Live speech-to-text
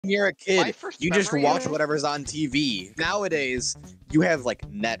you're a kid, you just memory watch of- whatever's on TV. Nowadays, you have like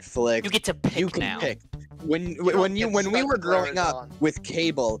Netflix. You get to pick You can now. pick. When don't when get we stuck were with whatever's growing up on. with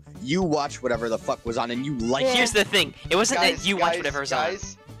cable, you watch whatever the fuck was on, and you like. Yeah. Here's the thing. It wasn't that Guys, you watch guys, whatever's on.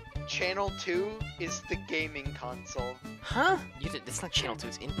 guys, Channel 2 is the gaming console. Huh? It's not channel 2,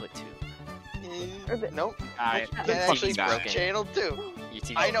 it's input 2. Nope. I, That's actually TV's broken. Channel 2. Your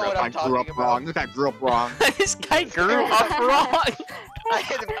TV I know broke. what I'm talking about. This guy grew up wrong. This guy grew up wrong. I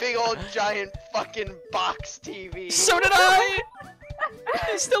had a big old giant fucking box TV. So did I.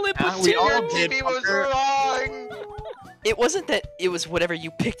 It's still input we 2. all Your did, TV was fucker. wrong. It wasn't that it was whatever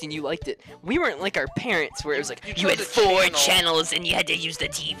you picked and you liked it. We weren't like our parents where it was like You you had chose a 4 channel. channels and you had to use the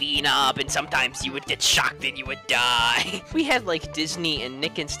TV knob and sometimes you would get shocked and you would die. We had like Disney and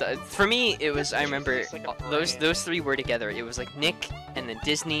Nick and stuff. For me, it was I remember It's like a those brand. 3 were together. It was like Nick and then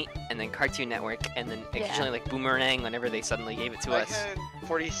Disney and then Cartoon Network and then occasionally like Boomerang whenever they suddenly gave it to I us. had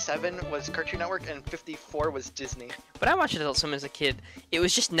 47 was Cartoon Network and 54 was Disney. But I watched Adult Swim as a kid. It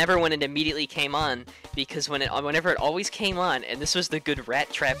was just never when it immediately came on, because whenever it always came on, and this was the good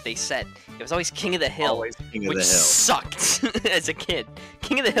rat trap they set, it was always King of the Hill, Always King of which the Hill. sucked as a kid.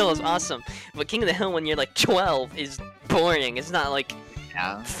 King of the Hill is awesome, but King of the Hill when you're like 12 is boring. It's not like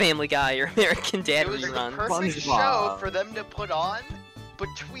Yeah. Family Guy or American Dad It was the reruns. perfect show SpongeBob. for them to put on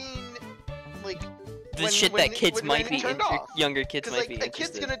between, like, The when- shit when that it- kids when might it be turned off. younger kids because might like be a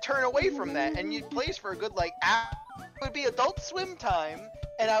kid's interested. gonna turn away from that, and you'd plays for a good like hour. It would be Adult Swim time,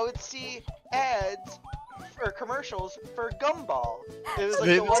 and I would see ads or commercials for Gumball. It was like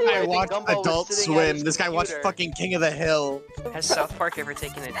This the one where I guy think watched Gumball was Adult sitting at Swim. his This guy watched computer. fucking King of the Hill. Has South Park ever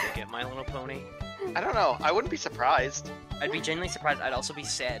taken a dig at My Little Pony? I don't know. I wouldn't be surprised. I'd be genuinely surprised. I'd also be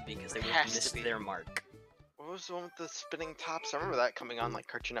sad because they would have Has to missed be. their mark. What was the one with the spinning tops? I remember that coming on like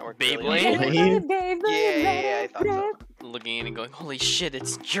Cartoon Network. Beyblade? Beyblade? Yeah, I thought so. Looking in and going, holy shit,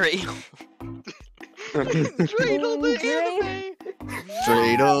 it's Dreidel. Dreidel the anime.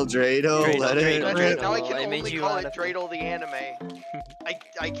 Dreidel, Dreidel, let it Dreidel, rip. Now I Dreidel, can I made only you call out it of- Dreidel the anime.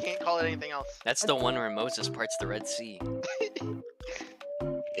 I can't call it anything else. That's the one where Moses parts the Red Sea.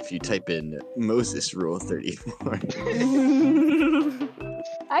 If you type in Moses Rule 34.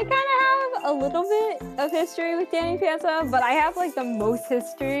 I kind of have a little bit of history with Danny Phantom, but I have like the most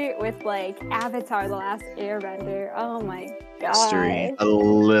history with like Avatar: The Last Airbender. Oh my god. History. A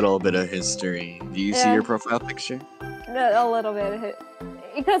little bit of history. Do you see Yeah. your profile picture? A little bit of it.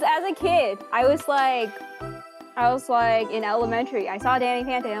 Because as a kid, I was like in elementary. I saw Danny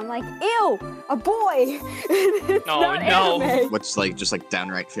Phantom. I'm like, ew, a boy. It's Oh, not no. anime. What's like just like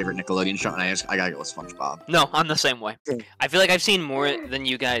downright favorite Nickelodeon show? And I gotta go with SpongeBob. No, I'm the same way. I feel like I've seen more than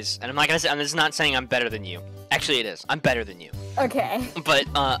you guys, and I'm not gonna say, I'm just not saying I'm better than you. Actually, it is. I'm better than you. Okay. But,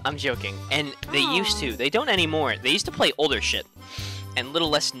 I'm joking. And they used to. They don't anymore. They used to play older shit. And little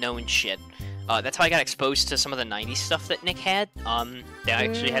less known shit. That's how I got exposed to some of the 90s stuff that Nick had. They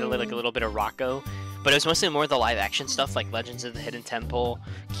actually had a little bit of Rocco. But it was mostly more the live action stuff, like Legends of the Hidden Temple,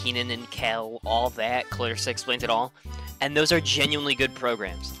 Kenan and Kel, all that. Clarissa Explains It All. And those are genuinely good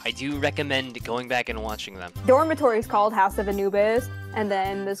programs. I do recommend going back and watching them. Dormitory is called House of Anubis, and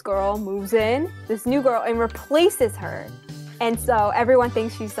then this girl moves in, this new girl, and replaces her. And so everyone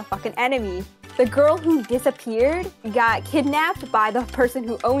thinks she's the fucking enemy. The girl who disappeared got kidnapped by the person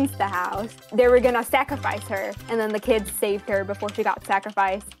who owns the house. They were gonna sacrifice her, and then the kids saved her before she got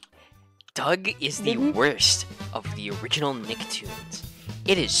sacrificed. Doug is the worst of the original Nicktoons.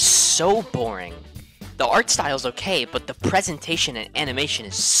 It is so boring. The art style's okay, but the presentation and animation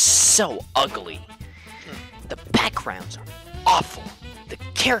is so ugly. The backgrounds are awful. The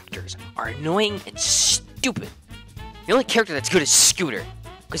characters are annoying and stupid. The only character that's good is Scooter,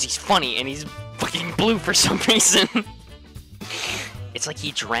 because he's funny and he's fucking blue for some reason. It's like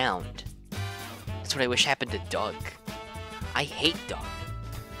he drowned. That's what I wish happened to Doug. I hate Doug.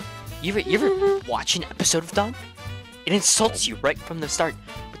 You ever watch an episode of Doug? It insults you right from the start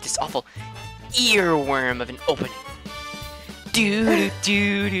with this awful earworm of an opening. Do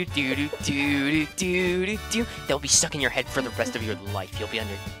do do do do do do do do. They'll be stuck in your head for the rest of your life. You'll be on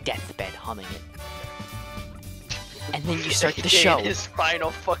your deathbed humming it. And then you start the show. In his final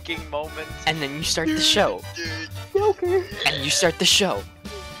fucking moments. And then you start the show. Okay. And you start the show.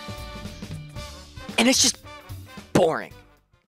 And it's just boring.